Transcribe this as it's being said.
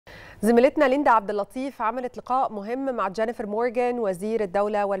زميلتنا ليندا عبد اللطيف عملت لقاء مهم مع جينيفر مورجان وزير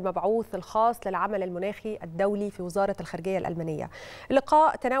الدولة والمبعوث الخاص للعمل المناخي الدولي في وزارة الخارجية الألمانية.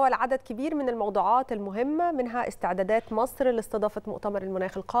 اللقاء تناول عدد كبير من الموضوعات المهمة، منها استعدادات مصر لاستضافة مؤتمر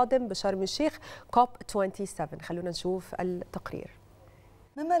المناخ القادم بشرم الشيخ كوب 27. خلونا نشوف التقرير.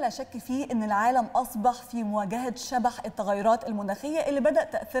 مما لا شك فيه أن العالم أصبح في مواجهة شبح التغيرات المناخية اللي بدأ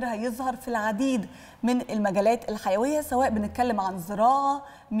تأثيرها يظهر في العديد من المجالات الحيوية، سواء بنتكلم عن زراعة،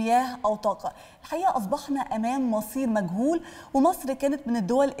 مياه أو طاقة. الحقيقة أصبحنا أمام مصير مجهول، ومصر كانت من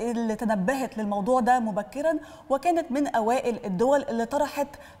الدول اللي تنبهت للموضوع ده مبكرا، وكانت من أوائل الدول اللي طرحت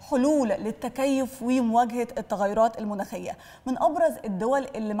حلول للتكيف ومواجهة التغيرات المناخية. من أبرز الدول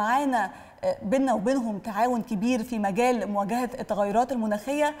اللي معانا بيننا وبينهم تعاون كبير في مجال مواجهة التغيرات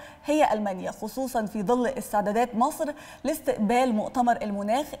المناخية هي ألمانيا، خصوصا في ظل استعدادات مصر لاستقبال مؤتمر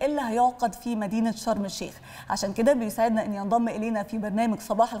المناخ اللي هيعقد في مدينة شرم الشيخ. عشان كده بيسعدنا أن ينضم إلينا في برنامج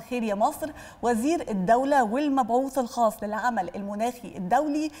صباح الخير يا مصر وزير الدولة والمبعوث الخاص للعمل المناخي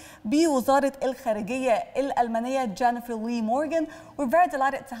الدولي بوزارة الخارجية الألمانية جينيفر مورجان. We're very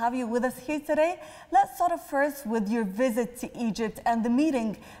delighted to have you with us here today. Let's start off first with your visit to Egypt and the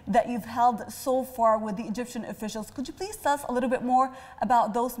meeting that you've held so far with the Egyptian officials. Could you please tell us a little bit more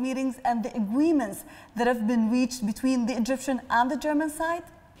about those meetings and the agreements that have been reached between the Egyptian and the German side?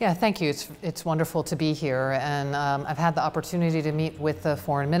 Yeah, thank you. It's wonderful to be here, and I've had the opportunity to meet with the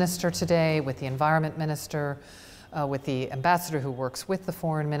foreign minister today, with the environment minister, with the ambassador who works with the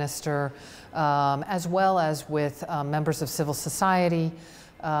foreign minister, as well as with members of civil society,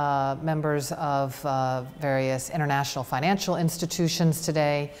 members of various international financial institutions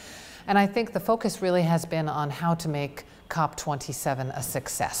today. And I think the focus really has been on how to make COP27 a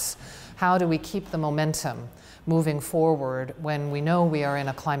success. How do we keep the momentum moving forward when we know we are in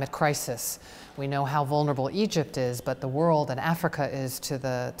a climate crisis? We know how vulnerable Egypt is, but the world and Africa is to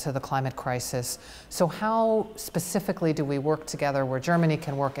the climate crisis. So how specifically do we work together where Germany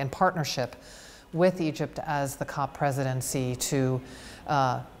can work in partnership with Egypt as the COP presidency to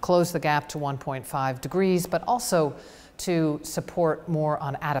close the gap to 1.5 degrees, but also to support more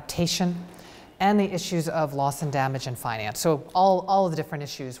on adaptation and the issues of loss and damage and finance. So all of the different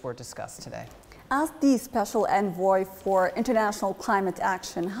issues were discussed today. As the special envoy for international climate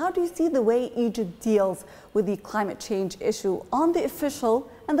action, how do you see the way Egypt deals with the climate change issue on the official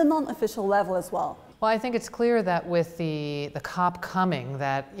and the non-official level as well? Well, I think it's clear that with the COP coming,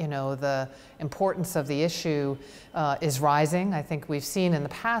 that the importance of the issue is rising. I think we've seen in the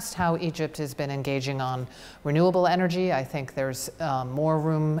past how Egypt has been engaging on renewable energy. I think there's more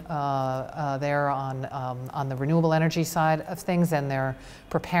room there on the renewable energy side of things, and they're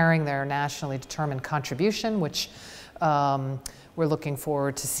preparing their nationally determined contribution, which we're looking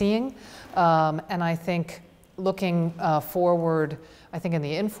forward to seeing. And I think looking forward, I think in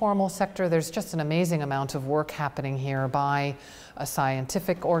the informal sector, there's just an amazing amount of work happening here by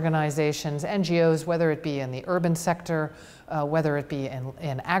scientific organizations, NGOs, whether it be in the urban sector, whether it be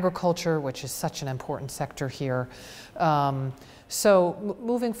in agriculture, which is such an important sector here. So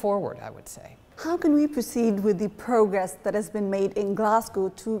moving forward, I would say. How can we proceed with the progress that has been made in Glasgow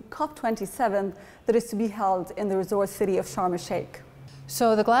to COP27 that is to be held in the resort city of Sharm el-Sheikh?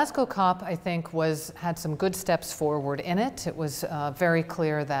 So the Glasgow COP, I think, had some good steps forward in it. It was very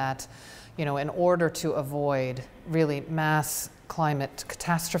clear that, in order to avoid really mass climate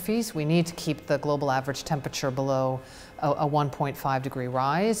catastrophes, we need to keep the global average temperature below a 1.5 degree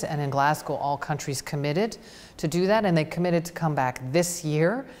rise. And in Glasgow, all countries committed to do that, and they committed to come back this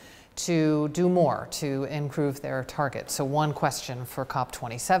year to do more to improve their target. So one question for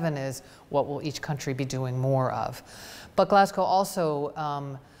COP27 is, what will each country be doing more of? But Glasgow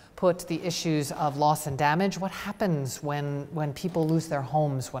also put the issues of loss and damage. What happens when people lose their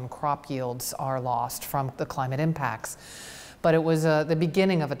homes, when crop yields are lost from the climate impacts? But it was the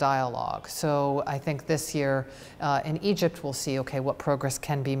beginning of a dialogue. So I think this year in Egypt, we'll see, okay, what progress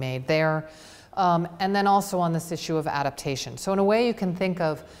can be made there. And then also on this issue of adaptation. So in a way, you can think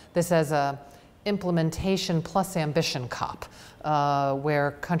of this as a implementation plus ambition COP,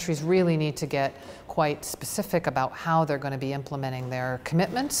 where countries really need to get quite specific about how they're going to be implementing their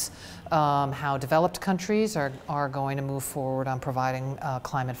commitments, how developed countries are going to move forward on providing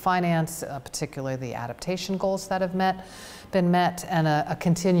climate finance, particularly the adaptation goals that have been met, and a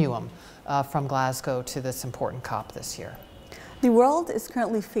continuum from Glasgow to this important COP this year. The world is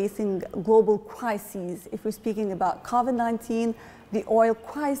currently facing global crises. If we're speaking about COVID-19, the oil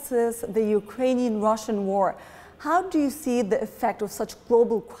crisis, the Ukrainian-Russian war, how do you see the effect of such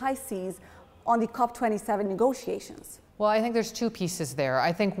global crises on the COP27 negotiations? Well, I think there's two pieces there.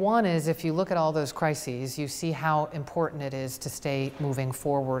 I think one is if you look at all those crises, you see how important it is to stay moving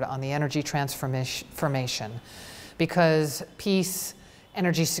forward on the energy transformation, because peace,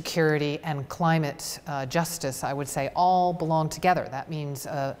 energy security, and climate justice, I would say, all belong together. That means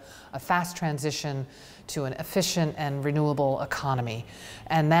a fast transition to an efficient and renewable economy.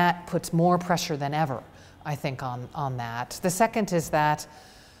 And that puts more pressure than ever, I think, on that. The second is that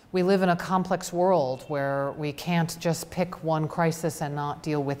we live in a complex world where we can't just pick one crisis and not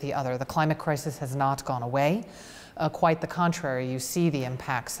deal with the other. The climate crisis has not gone away. Quite the contrary, you see the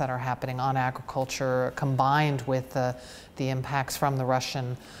impacts that are happening on agriculture combined with the impacts from the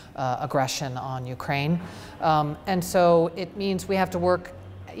Russian aggression on Ukraine. And so it means we have to work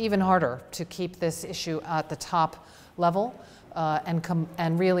even harder to keep this issue at the top level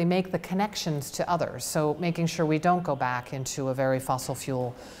and really make the connections to others. So making sure we don't go back into a very fossil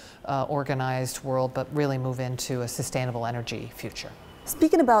fuel organized world, but really move into a sustainable energy future.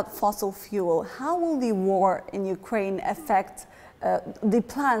 Speaking about fossil fuel, how will the war in Ukraine affect the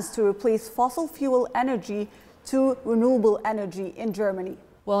plans to replace fossil fuel energy to renewable energy in Germany?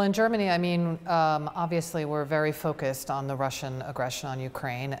 Well, in Germany, I mean, obviously we're very focused on the Russian aggression on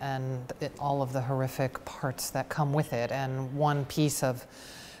Ukraine and all of the horrific parts that come with it. And one piece of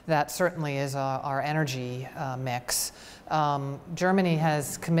that certainly is our energy mix. Germany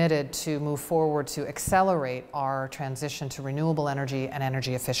has committed to move forward to accelerate our transition to renewable energy and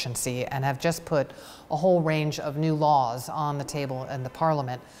energy efficiency, and have just put a whole range of new laws on the table in the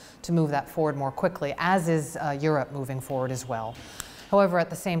Parliament to move that forward more quickly, as is Europe moving forward as well. However, at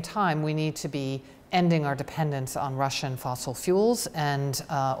the same time, we need to be ending our dependence on Russian fossil fuels and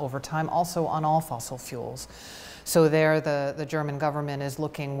over time also on all fossil fuels. So there the German government is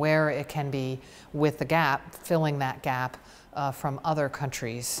looking where it can be with the gap, filling that gap from other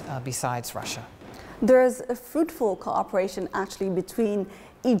countries besides Russia. There's a fruitful cooperation actually between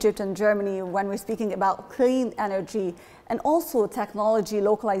Egypt and Germany when we're speaking about clean energy and also technology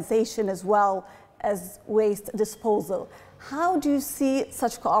localization as well as waste disposal. How do you see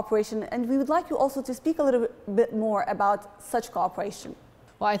such cooperation? And we would like you also to speak a little bit more about such cooperation.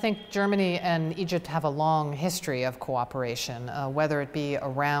 Well, I think Germany and Egypt have a long history of cooperation, whether it be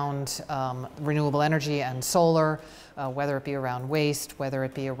around renewable energy and solar, whether it be around waste, whether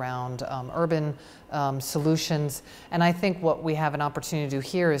it be around urban solutions. And I think what we have an opportunity to do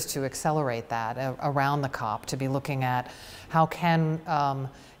here is to accelerate that around the COP, to be looking at how can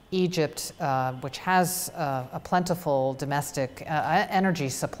Egypt, which has a plentiful domestic energy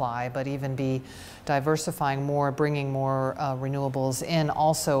supply, but even be diversifying more, bringing more renewables in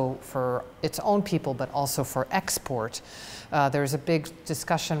also for its own people, but also for export. There's a big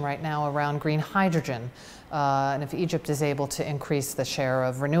discussion right now around green hydrogen. And if Egypt is able to increase the share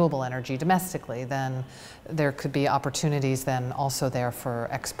of renewable energy domestically, then there could be opportunities then also there for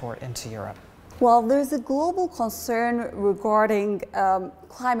export into Europe. Well, there's a global concern regarding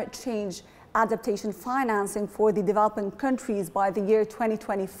climate change adaptation financing for the developing countries by the year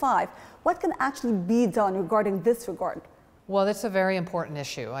 2025. What can actually be done regarding this regard? Well, it's a very important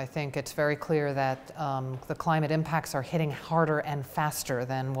issue. I think it's very clear that the climate impacts are hitting harder and faster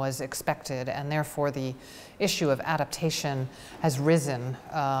than was expected, and therefore the issue of adaptation has risen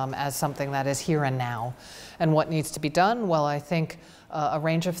as something that is here and now. And what needs to be done? Well, I think a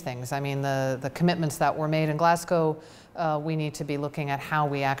range of things. I mean, the commitments that were made in Glasgow, we need to be looking at how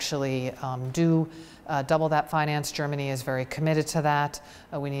we actually do double that finance. Germany is very committed to that.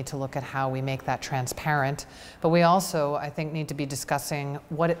 We need to look at how we make that transparent. But we also, I think, need to be discussing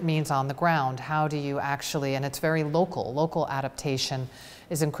what it means on the ground. How do you actually, and it's very local adaptation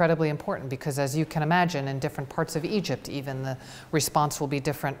is incredibly important, because as you can imagine, in different parts of Egypt, even the response will be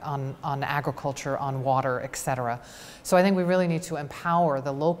different on agriculture, on water, etc. So I think we really need to empower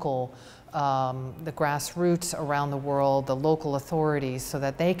the local the grassroots around the world, the local authorities, so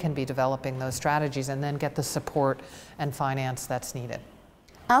that they can be developing those strategies and then get the support and finance that's needed.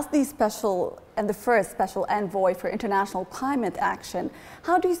 As the special and the first special envoy for international climate action,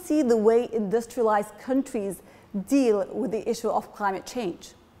 how do you see the way industrialized countries deal with the issue of climate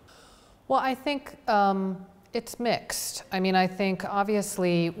change? Well, I think it's mixed. I mean, I think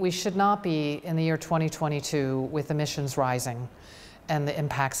obviously we should not be in the year 2022 with emissions rising and the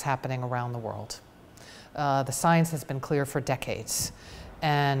impacts happening around the world. The science has been clear for decades.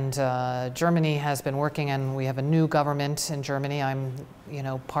 And Germany has been working, and we have a new government in Germany. I'm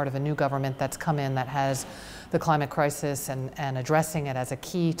part of a new government that's come in that has the climate crisis and addressing it as a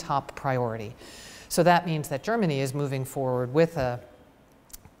key top priority. So that means that Germany is moving forward with a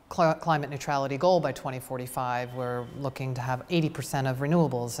climate neutrality goal by 2045. We're looking to have 80% of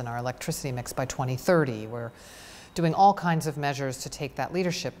renewables in our electricity mix by 2030. We're doing all kinds of measures to take that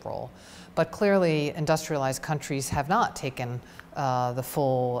leadership role. But clearly, industrialized countries have not taken the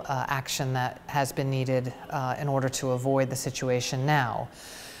full action that has been needed in order to avoid the situation now.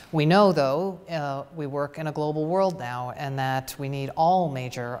 We know, though, we work in a global world now, and that we need all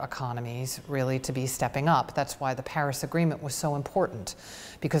major economies really to be stepping up. That's why the Paris Agreement was so important,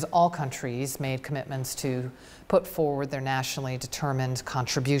 because all countries made commitments to put forward their nationally determined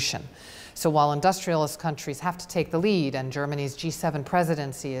contribution. So while industrialist countries have to take the lead, and Germany's G7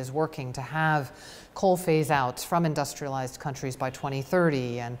 presidency is working to have coal phase-outs from industrialized countries by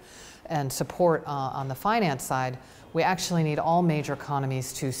 2030 and support on the finance side, we actually need all major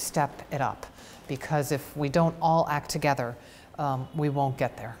economies to step it up, because if we don't all act together, we won't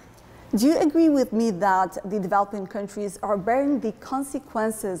get there. Do you agree with me that the developing countries are bearing the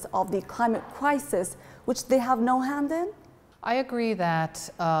consequences of the climate crisis, which they have no hand in? I agree that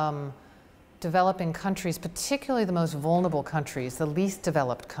developing countries, particularly the most vulnerable countries, the least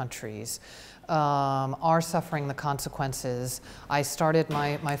developed countries, are suffering the consequences. I started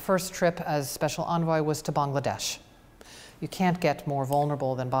my first trip as special envoy was to Bangladesh. You can't get more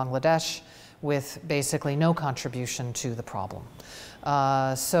vulnerable than Bangladesh with basically no contribution to the problem.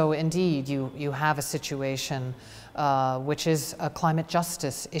 So indeed, you have a situation which is a climate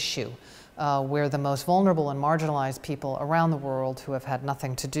justice issue, where the most vulnerable and marginalized people around the world who have had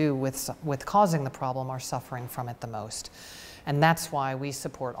nothing to do with causing the problem are suffering from it the most. And that's why we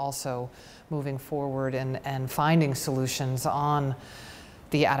support also moving forward and finding solutions on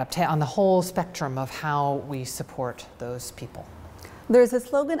on the whole spectrum of how we support those people. There's a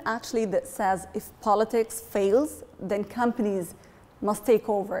slogan actually that says, if politics fails, then companies must take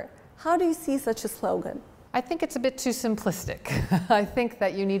over. How do you see such a slogan? I think it's a bit too simplistic. I think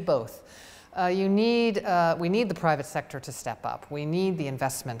that you need both. We need the private sector to step up. We need the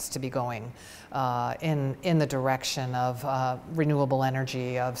investments to be going in the direction of renewable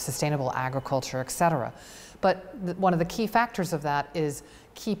energy, of sustainable agriculture, et cetera. But one of the key factors of that is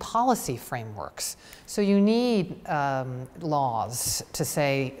key policy frameworks. So you need laws to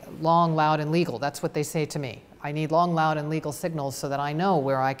say long, loud, and legal. That's what they say to me. I need long, loud, and legal signals so that I know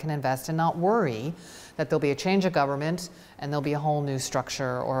where I can invest and not worry that there'll be a change of government and there'll be a whole new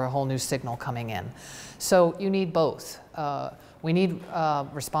structure or a whole new signal coming in. So you need both. We need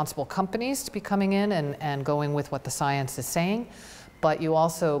responsible companies to be coming in and going with what the science is saying. But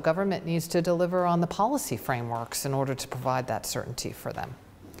government needs to deliver on the policy frameworks in order to provide that certainty for them.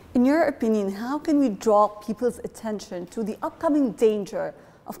 In your opinion, how can we draw people's attention to the upcoming danger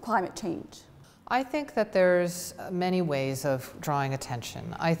of climate change? I think that there's many ways of drawing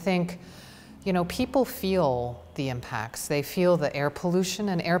attention. I think, people feel the impacts. They feel the air pollution,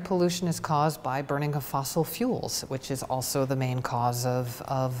 and air pollution is caused by burning of fossil fuels, which is also the main cause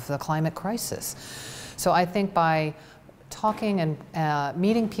of the climate crisis. So I think by talking and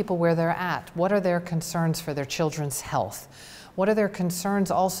meeting people where they're at, what are their concerns for their children's health? What are their concerns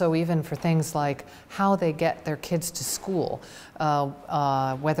also even for things like how they get their kids to school,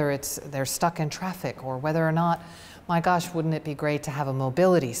 whether they're stuck in traffic or whether or not, my gosh, wouldn't it be great to have a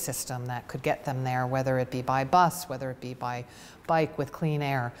mobility system that could get them there, whether it be by bus, whether it be by bike with clean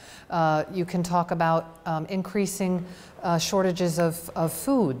air. You can talk about increasing shortages of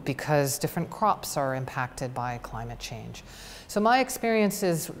food because different crops are impacted by climate change. So my experience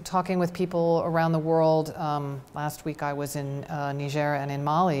is talking with people around the world. Last week I was in Niger and in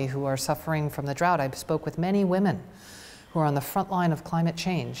Mali who are suffering from the drought. I spoke with many women who are on the front line of climate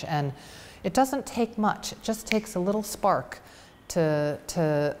change. And it doesn't take much. It just takes a little spark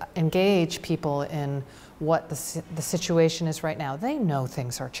to engage people in what the situation is right now. They know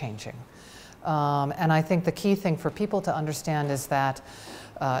things are changing. And I think the key thing for people to understand is that,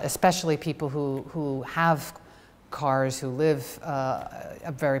 especially people who have cars, who live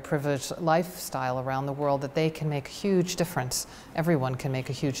a very privileged lifestyle around the world, that they can make a huge difference. Everyone can make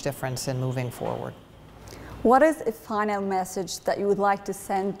a huge difference in moving forward. What is a final message that you would like to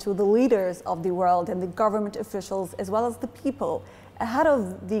send to the leaders of the world and the government officials as well as the people ahead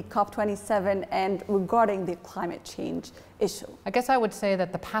of the COP27 and regarding the climate change issue? I guess I would say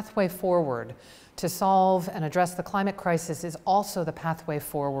that the pathway forward to solve and address the climate crisis is also the pathway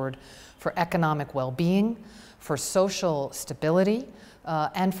forward for economic well-being, for social stability,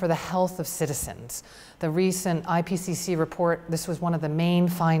 and for the health of citizens. The recent IPCC report, this was one of the main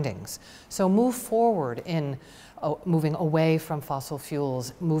findings. So move forward in moving away from fossil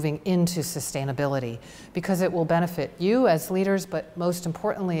fuels, moving into sustainability, because it will benefit you as leaders, but most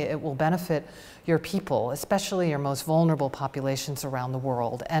importantly, it will benefit your people, especially your most vulnerable populations around the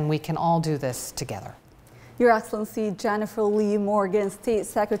world, and we can all do this together. Your Excellency Jennifer Lee Morgan, State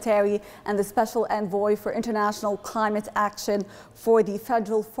Secretary and the Special Envoy for International Climate Action for the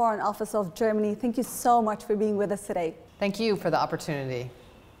Federal Foreign Office of Germany, thank you so much for being with us today. Thank you for the opportunity.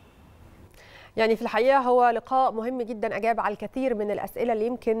 يعني في الحقيقة هو لقاء مهم جدا، أجاب على الكثير من الأسئلة اللي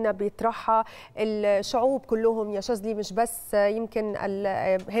يمكن بيطرحها الشعوب كلهم يا شاذلي، مش بس يمكن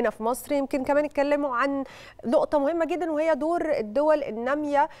هنا في مصر، يمكن كمان اتكلموا عن نقطة مهمة جدا وهي دور الدول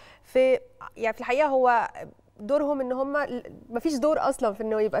النامية في، يعني في الحقيقة هو دورهم ان هم مفيش دور اصلا في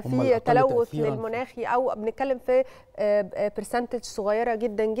انه يبقى في تلوث للمناخي، او بنتكلم في برسنتج صغيره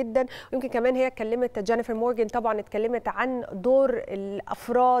جدا جدا. ويمكن كمان هي اتكلمت جينيفر مورجان طبعا اتكلمت عن دور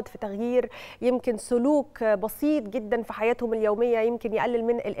الافراد في تغيير يمكن سلوك بسيط جدا في حياتهم اليوميه، يمكن يقلل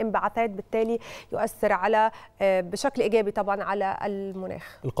من الانبعاثات، بالتالي يؤثر على بشكل ايجابي طبعا على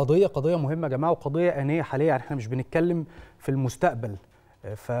المناخ. القضيه قضيه مهمه يا جماعه، وقضيه آنية حاليا، يعني احنا مش بنتكلم في المستقبل،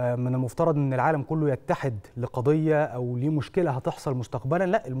 فمن المفترض ان العالم كله يتحد لقضيه او لمشكله هتحصل مستقبلا.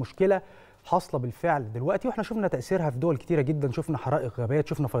 لا، المشكله حاصله بالفعل دلوقتي، واحنا شفنا تاثيرها في دول كتيره جدا، شفنا حرائق غابات،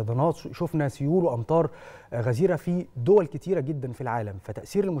 شفنا فيضانات، شفنا سيول وامطار غزيره في دول كتيره جدا في العالم.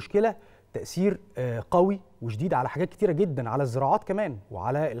 فتاثير المشكله تاثير قوي وشديد على حاجات كتيره جدا، على الزراعات كمان،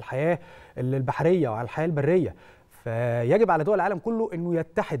 وعلى الحياه البحريه وعلى الحياه البريه. فيجب على دول العالم كله انه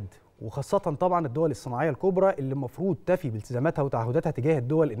يتحد، وخاصة طبعا الدول الصناعية الكبرى اللي المفروض تفي بالتزاماتها وتعهداتها تجاه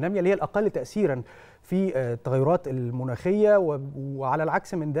الدول النامية اللي هي الأقل تأثيرا في التغيرات المناخية، وعلى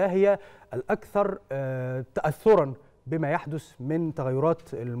العكس من ده هي الأكثر تأثرا بما يحدث من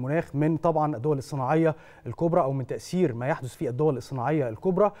تغيرات المناخ من طبعا الدول الصناعية الكبرى، أو من تأثير ما يحدث في الدول الصناعية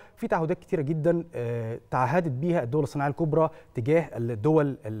الكبرى. في تعهدات كتيرة جدا تعهدت بيها الدول الصناعية الكبرى تجاه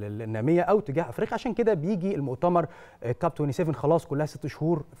الدول النامية أو تجاه أفريقيا. عشان كده بيجي المؤتمر كاب 27 خلاص كلها 6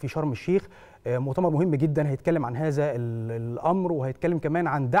 شهور في شرم الشيخ، مؤتمر مهم جدا هيتكلم عن هذا الأمر، وهيتكلم كمان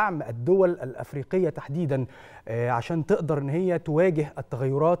عن دعم الدول الأفريقية تحديدا عشان تقدر ان هي تواجه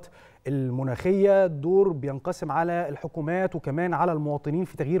التغيرات المناخية. دور بينقسم على الحكومات وكمان على المواطنين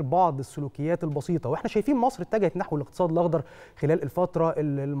في تغيير بعض السلوكيات البسيطة. واحنا شايفين مصر اتجهت نحو الاقتصاد الأخضر خلال الفترة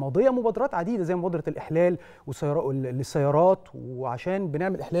الماضية، مبادرات عديدة زي مبادرة الإحلال للسيارات، وعشان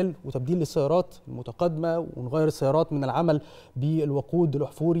بنعمل إحلال وتبديل للسيارات المتقدمة ونغير السيارات من العمل بالوقود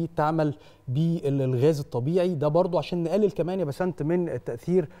الأحفوري تعمل بالغاز الطبيعي، ده برضو عشان نقلل كمان يا بسنت من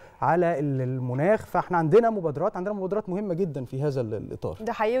التأثير على المناخ. فاحنا عندنا مبادرات مهمة جدا في هذا الإطار.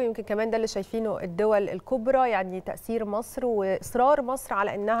 ده حقيقي، ويمكن كمان ده اللي شايفينه الدول الكبرى، يعني تأثير مصر وإصرار مصر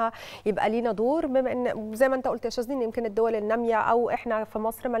على إنها يبقى لينا دور، بما إن زي ما أنت قلت يا شاذلي يمكن الدول النامية أو إحنا في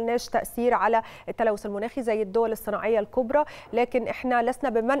مصر ملناش تأثير على التلوث المناخي زي الدول الصناعية الكبرى، لكن إحنا لسنا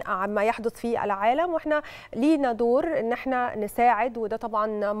بمنأى عما يحدث في العالم، وإحنا لينا دور إن إحنا نساعد. وده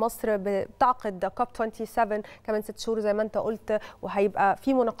طبعا مصر بتعقد كاب 27 كمان 6 شهور زي ما أنت قلت، وهيبقى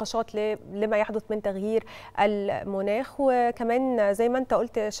في مناقشات لما يحدث من تغيير المناخ. وكمان زي ما أنت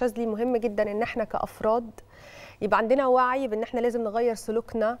قلت يا شاذلي مهم جدا ان احنا كافراد يبقى عندنا وعي بان احنا لازم نغير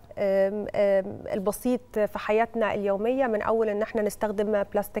سلوكنا البسيط في حياتنا اليوميه، من اول ان احنا نستخدم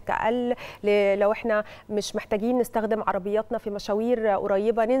بلاستيك اقل، لو احنا مش محتاجين نستخدم عربياتنا في مشاوير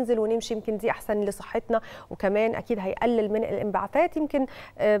قريبه ننزل ونمشي، يمكن دي احسن لصحتنا، وكمان اكيد هيقلل من الانبعاثات. يمكن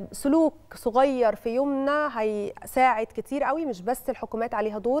سلوك صغير في يومنا هيساعد كتير قوي، مش بس الحكومات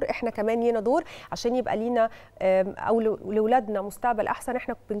عليها دور، احنا كمان لينا دور عشان يبقى لينا او لاولادنا مستقبل احسن.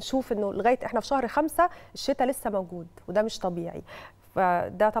 احنا بنشوف انه لغايه احنا في شهر 5 الشتاء لسه موجود، وده مش طبيعي.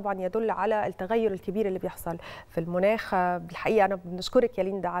 فده طبعا يدل على التغير الكبير اللي بيحصل في المناخ. بالحقيقه انا بنشكرك يا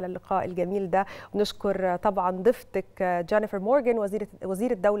ليندا على اللقاء الجميل ده، ونشكر طبعا ضيفتك جينيفر مورجان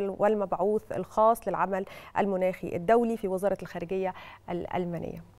وزير الدولة والمبعوث الخاص للعمل المناخي الدولي في وزارة الخارجية الألمانية.